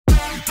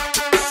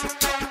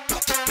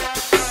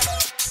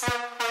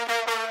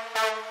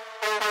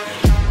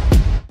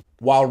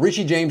While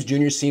Richie James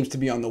Jr. seems to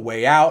be on the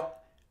way out,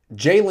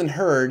 Jalen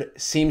Hurd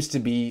seems to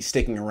be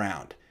sticking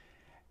around.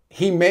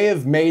 He may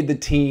have made the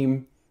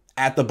team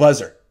at the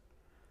buzzer.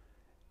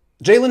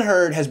 Jalen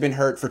Hurd has been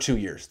hurt for 2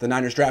 years. The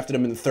Niners drafted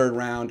him in the 3rd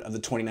round of the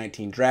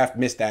 2019 draft,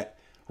 missed that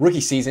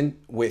rookie season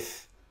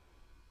with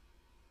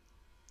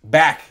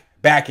back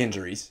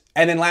injuries,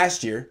 and then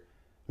last year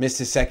missed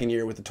his 2nd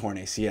year with the torn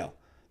ACL.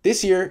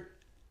 This year,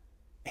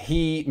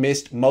 he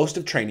missed most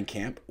of training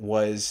camp,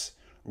 was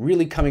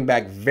really coming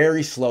back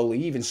very slowly,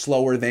 even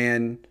slower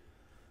than,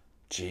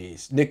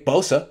 Nick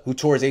Bosa, who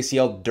tore his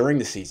ACL during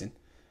the season.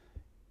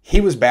 He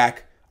was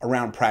back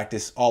around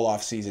practice all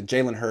offseason.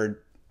 Jalen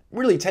Hurd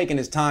really taking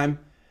his time.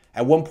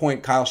 At one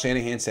point, Kyle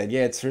Shanahan said,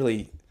 yeah, it's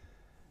really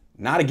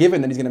not a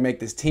given that he's going to make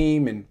this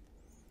team. And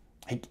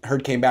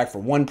Hurd came back for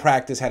one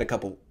practice, had a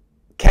couple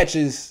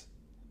catches,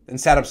 then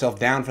sat himself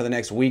down for the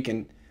next week,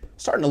 and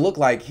starting to look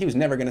like he was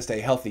never going to stay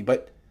healthy.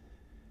 But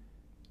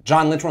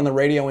John Lynch went on the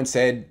radio and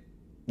said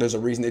there's a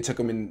reason they took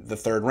him in the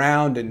 3rd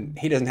round, and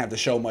he doesn't have to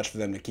show much for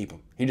them to keep him.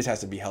 He just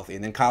has to be healthy.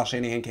 And then Kyle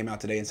Shanahan came out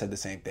today and said the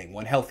same thing.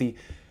 When healthy,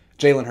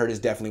 Jalen Hurd is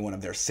definitely one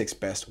of their 6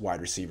 best wide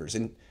receivers.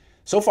 And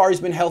so far, he's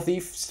been healthy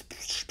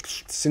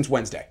since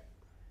Wednesday.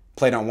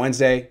 Played on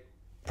Wednesday,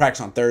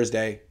 practiced on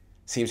Thursday,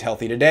 seems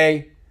healthy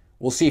today.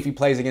 We'll see if he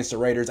plays against the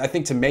Raiders. I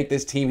think to make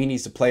this team, he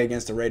needs to play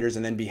against the Raiders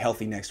and then be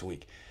healthy next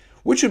week,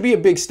 which would be a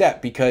big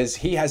step because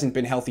he hasn't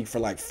been healthy for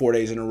like 4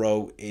 days in a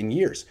row in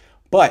years.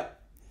 But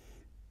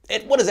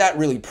what does that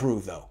really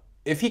prove, though?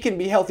 If he can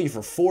be healthy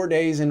for 4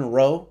 days in a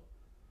row,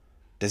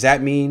 does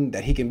that mean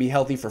that he can be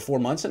healthy for 4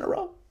 months in a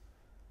row?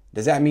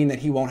 Does that mean that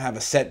he won't have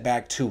a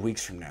setback 2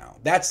 weeks from now?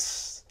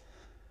 That's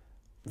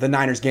the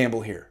Niners'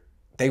 gamble here.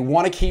 They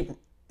want to keep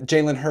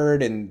Jalen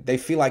Hurd, and they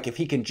feel like if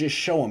he can just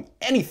show them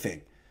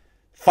anything,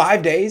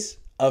 5 days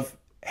of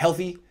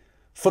healthy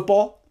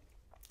football,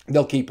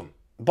 they'll keep him.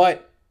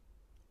 But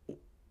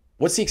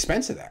what's the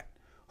expense of that?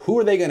 Who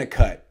are they going to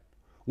cut?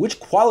 Which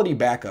quality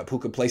backup who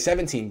could play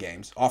 17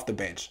 games off the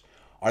bench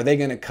are they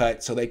going to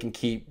cut so they can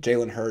keep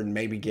Jalen Hurd and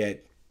maybe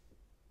get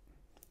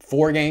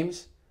 4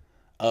 games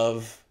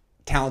of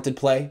talented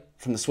play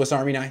from the Swiss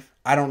Army knife?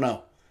 I don't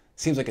know.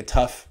 Seems like a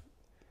tough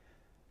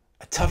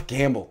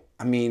gamble.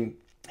 I mean,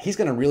 he's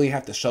going to really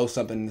have to show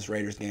something in this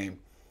Raiders game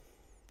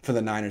for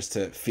the Niners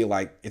to feel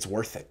like it's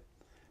worth it.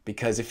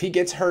 Because if he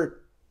gets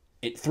hurt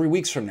 3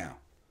 weeks from now,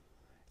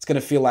 it's going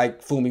to feel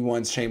like fool me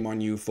once, shame on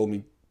you, fool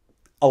me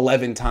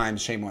 11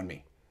 times, shame on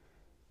me.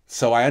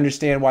 So I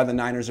understand why the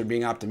Niners are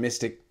being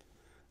optimistic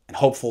and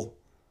hopeful,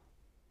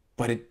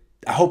 but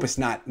I hope it's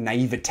not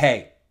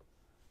naivete.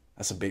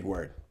 That's a big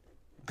word.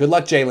 Good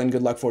luck, Jalen.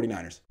 Good luck,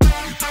 49ers.